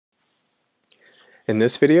In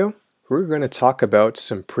this video, we're going to talk about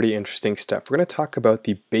some pretty interesting stuff. We're going to talk about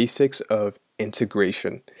the basics of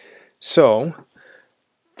integration. So,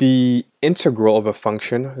 the integral of a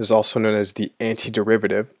function is also known as the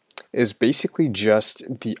antiderivative, is basically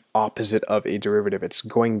just the opposite of a derivative. It's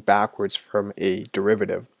going backwards from a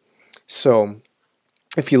derivative. So,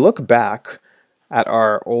 if you look back at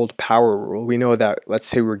our old power rule, we know that, let's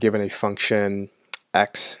say we're given a function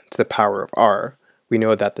x to the power of r, we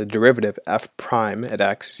know that the derivative f prime at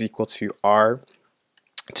x is equal to r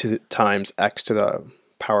times x to the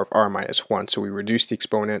power of r minus 1. So we reduce the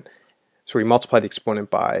exponent, so we multiply the exponent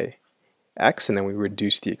by x and then we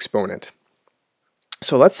reduce the exponent.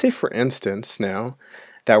 So let's say, for instance, now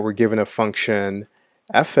that we're given a function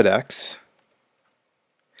f at x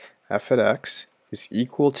is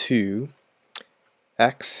equal to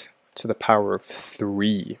x to the power of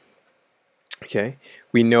 3. Okay,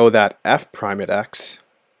 we know that f prime at x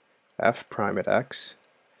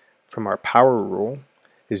from our power rule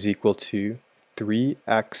is equal to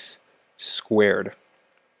 3x squared.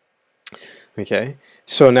 Okay,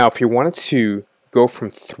 so now if you wanted to go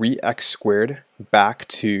from 3x squared back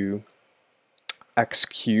to x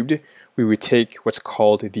cubed, we would take what's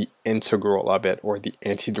called the integral of it, or the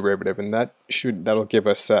antiderivative, and that'll give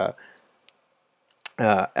us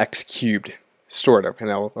x cubed, sort of, and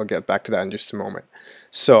I'll get back to that in just a moment.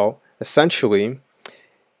 So essentially,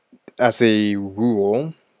 as a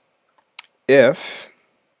rule, if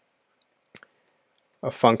a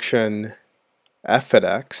function f at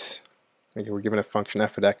x, okay, we're given a function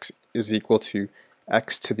f at x is equal to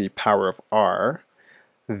x to the power of r,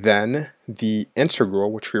 then the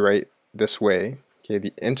integral, which we write this way, okay,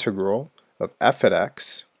 the integral of f at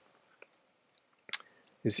x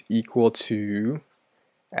is equal to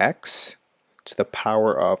x to the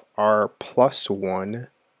power of r plus 1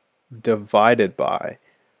 divided by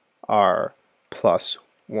r plus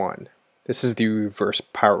 1. This is the reverse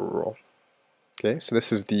power rule. Okay, so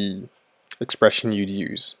this is the expression you'd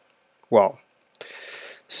use. Well,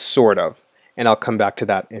 sort of, and I'll come back to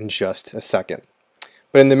that in just a second.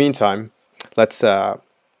 But in the meantime, let's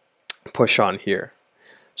push on here.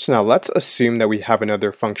 So now let's assume that we have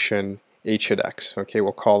another function h at x. Okay,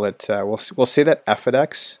 we'll call it, we'll say that f at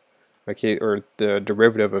x, okay, or the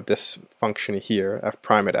derivative of this function here, f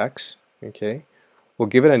prime at x, okay, we'll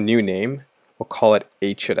give it a new name. We'll call it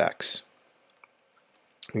h at x.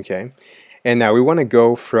 Okay, and now we want to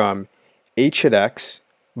go from h at x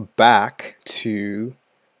back to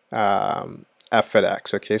f at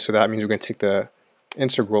x. Okay, so that means we're going to take the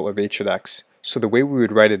integral of h at x. So the way we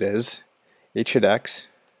would write it is h at x,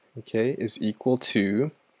 okay, is equal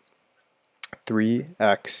to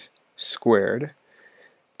 3x squared.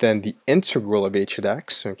 Then the integral of h at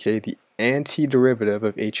x, okay, the antiderivative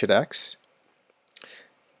of h at x,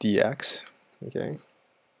 dx, okay,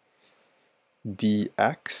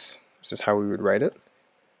 dx, this is how we would write it.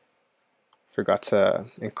 Forgot to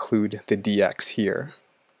include the dx here,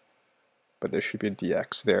 but there should be a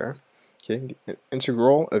dx there. Okay, the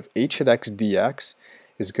integral of h at x dx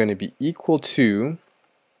is going to be equal to,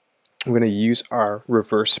 we're going to use our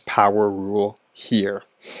reverse power rule here.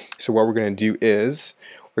 So what we're going to do is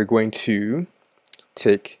we're going to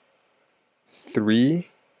take 3x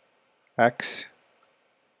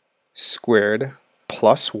squared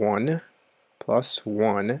plus 1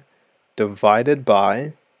 divided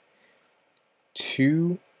by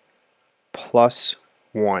 2 plus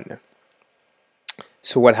 1.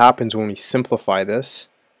 So what happens when we simplify this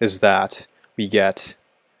is that we get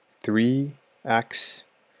 3x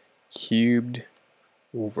cubed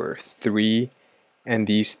over 3, and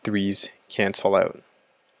these 3's cancel out.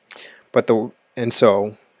 And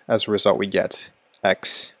so as a result we get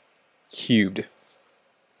x cubed.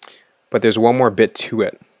 But there's one more bit to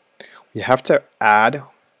it. We have to add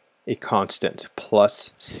a constant,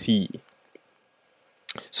 plus c.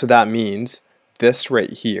 So that means this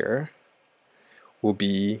right here will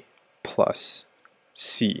be plus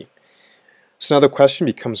c. So now the question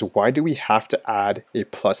becomes, why do we have to add a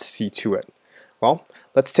plus c to it? Well,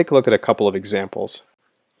 let's take a look at a couple of examples.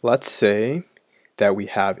 Let's say that we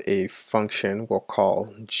have a function we'll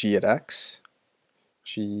call g at x.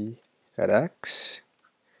 G at x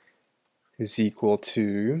is equal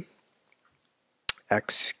to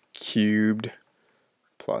x cubed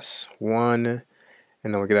plus 1, and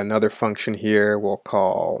then we'll get another function here we'll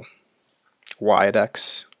call y at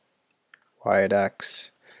x. Y at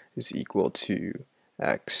x is equal to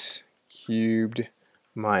x cubed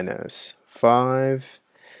minus 5,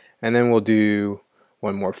 and then we'll do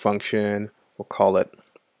one more function. We'll call it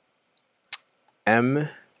m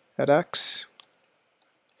at x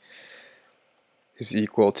is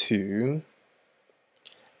equal to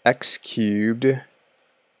x cubed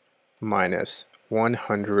minus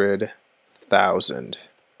 100,000.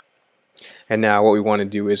 And now what we want to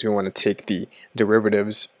do is we want to take the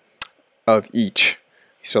derivatives of each.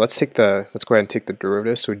 So let's go ahead and take the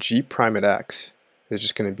derivative. So g prime at x is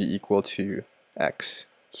just going to be equal to x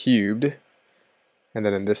cubed, and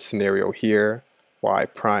then in this scenario here, y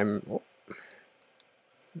prime,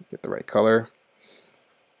 get the right color,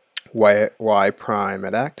 y prime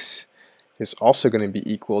at x is also going to be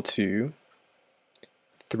equal to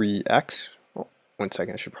 3x. Oh, 1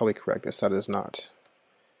 second, I should probably correct this. That is not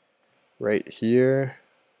right here.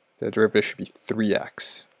 The derivative should be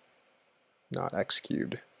 3x, not x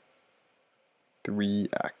cubed.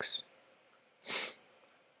 3x.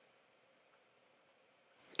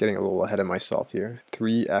 Getting a little ahead of myself here.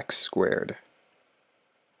 3x squared.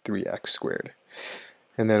 3x squared.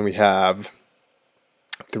 And then we have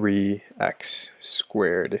 3x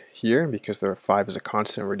squared here, because the 5 is a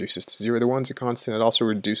constant, it reduces to 0. The 1 is a constant, it also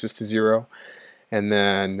reduces to 0. And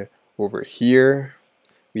then over here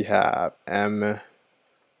we have m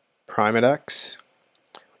prime at x,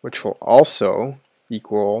 which will also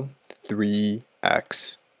equal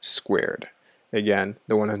 3x squared. Again,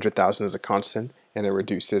 the 100,000 is a constant, and it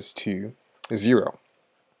reduces to 0.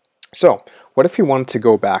 So what if we wanted to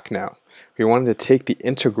go back now? We wanted to take the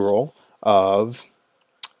integral of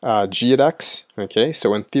g at x. Okay,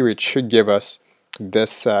 so in theory it should give us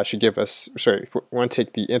this, sorry, if we want to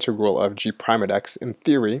take the integral of g prime at x, in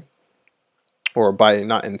theory, or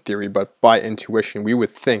not in theory, but by intuition, we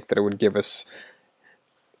would think that it would give us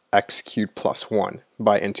x cubed plus 1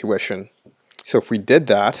 by intuition. So if we did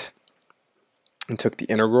that and took the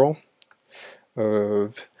integral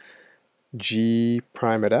of g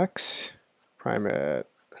prime at x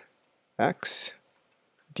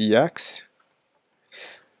dx,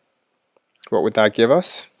 what would that give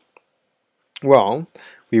us? Well,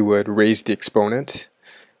 we would raise the exponent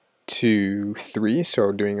to 3,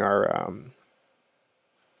 so doing our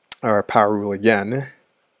power rule again.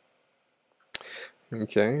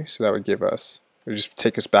 Okay, so that would give us, it would just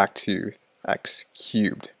take us back to x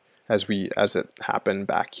cubed as it happened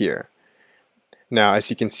back here. Now, as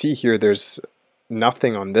you can see here, there's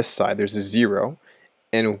nothing on this side. There's a 0,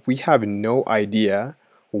 and we have no idea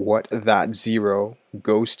what that 0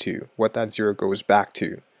 goes to, what that 0 goes back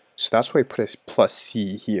to. So that's why we put a plus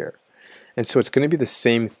c here. And so it's going to be the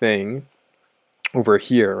same thing over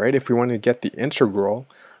here, right? If we want to get the integral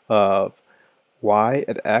of y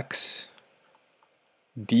at x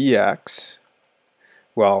dx,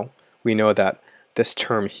 well, we know that this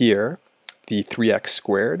term here, the 3x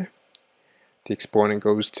squared, the exponent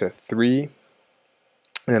goes to 3,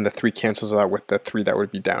 and then the 3 cancels out with the 3 that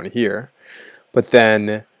would be down here. But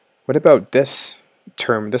then, what about this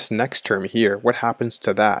term, this next term here? What happens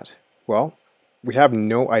to that? Well, we have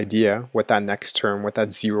no idea what that next term, what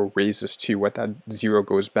that 0 raises to, what that 0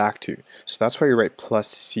 goes back to. So that's why you write plus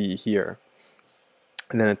c here.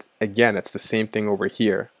 And then it's the same thing over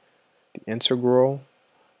here. The integral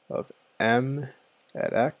of m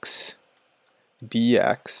at x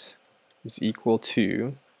dx is equal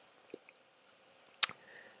to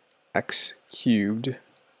x cubed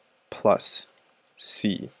plus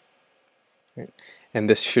c. Right? And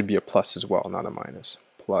this should be a plus as well, not a minus.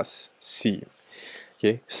 Plus c.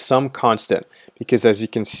 Okay, some constant, because as you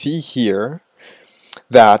can see here,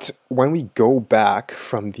 that when we go back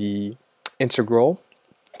from the integral,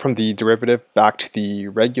 from the derivative back to the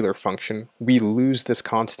regular function, we lose this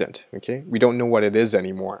constant. Okay, we don't know what it is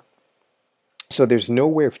anymore. So there's no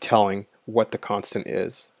way of telling what the constant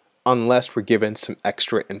is unless we're given some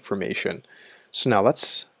extra information. So now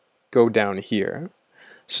let's go down here.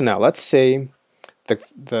 So now let's say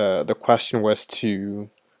the question was to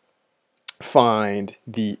find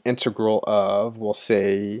the integral of, we'll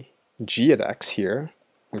say, g at x here,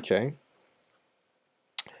 okay,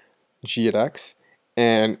 g at x,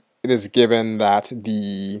 and it is given that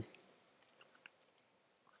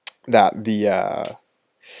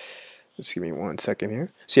just give me 1 second here.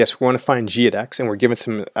 So yes, we want to find g at x, and we're given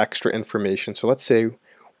some extra information. So let's say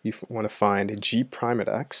we want to find g prime at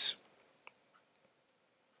x,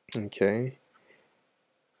 okay.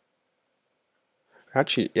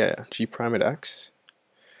 Actually, yeah, g prime at x.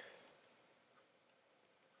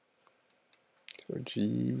 So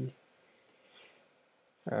g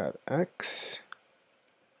at x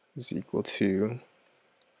is equal to,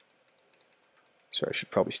 so I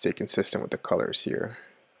should probably stay consistent with the colors here.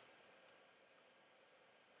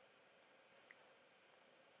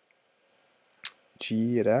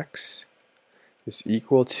 G at x is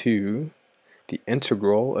equal to the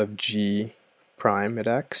integral of g prime at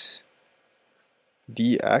x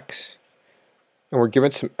dx, and we're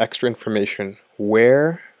given some extra information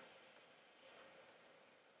where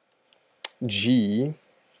g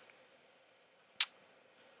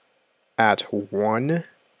at 1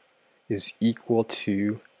 is equal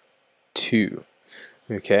to 2.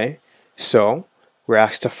 Okay, so we're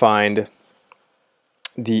asked to find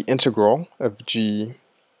the integral of g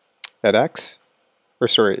at x, or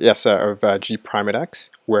sorry, yes, of g prime at x,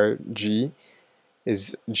 where g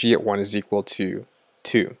at 1 is equal to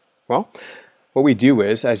 2. Well, what we do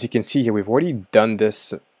is, as you can see here, we've already done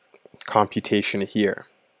this computation here.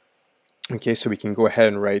 Okay, so we can go ahead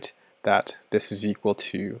and write that this is equal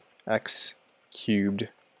to x cubed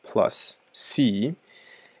plus c.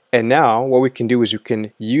 And now what we can do is we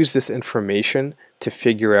can use this information to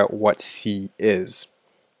figure out what c is.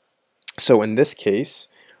 So in this case,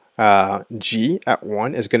 g at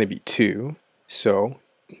 1 is going to be 2. So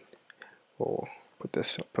we'll put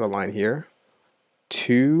a line here.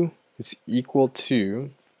 2 is equal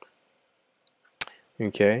to,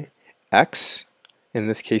 okay, x, in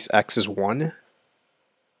this case x is 1.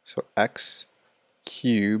 So x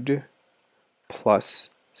cubed plus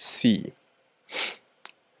c.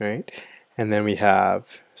 Right? And then we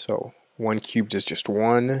have, so 1 cubed is just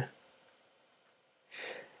 1.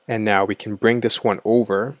 And now we can bring this one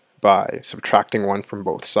over by subtracting 1 from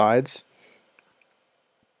both sides.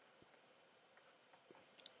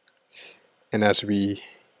 And as we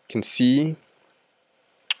can see,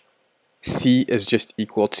 c is just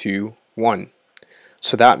equal to 1.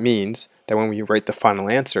 So that means that when we write the final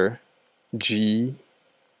answer, g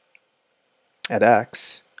at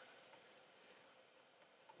x,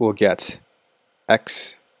 we'll get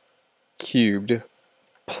x cubed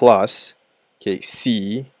plus, okay,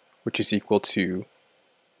 c, which is equal to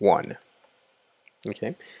 1.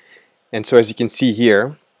 Okay, and so as you can see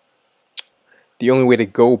here, the only way to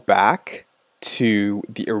go back to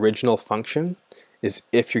the original function is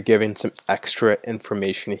if you're given some extra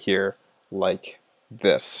information here like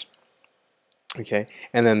this. Okay,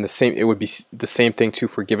 and then it would be the same thing too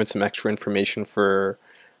for given some extra information for,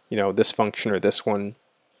 you know, this function or this one.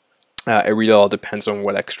 It really all depends on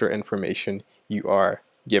what extra information you are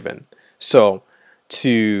given. So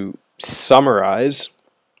to summarize,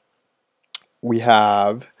 we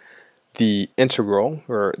have the integral,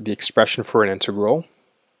 or the expression for an integral.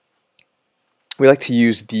 We like to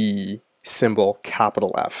use the symbol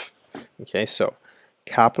capital F. Okay, so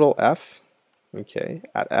capital F, okay,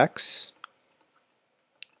 at x,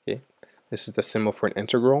 okay, this is the symbol for an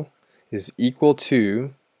integral, is equal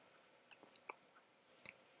to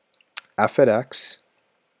f at x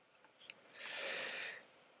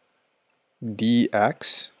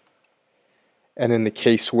dx. And in the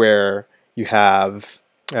case where you have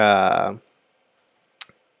a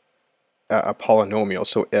polynomial,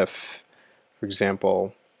 so if, for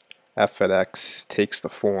example, f at x takes the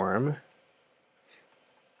form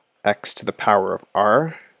x to the power of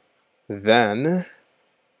r, then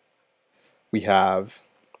we have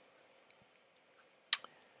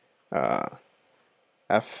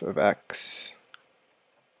f of x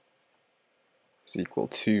is equal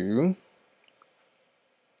to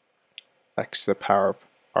x to the power of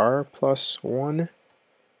r plus 1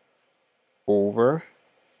 over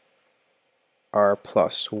r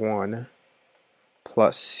plus 1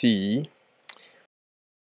 plus c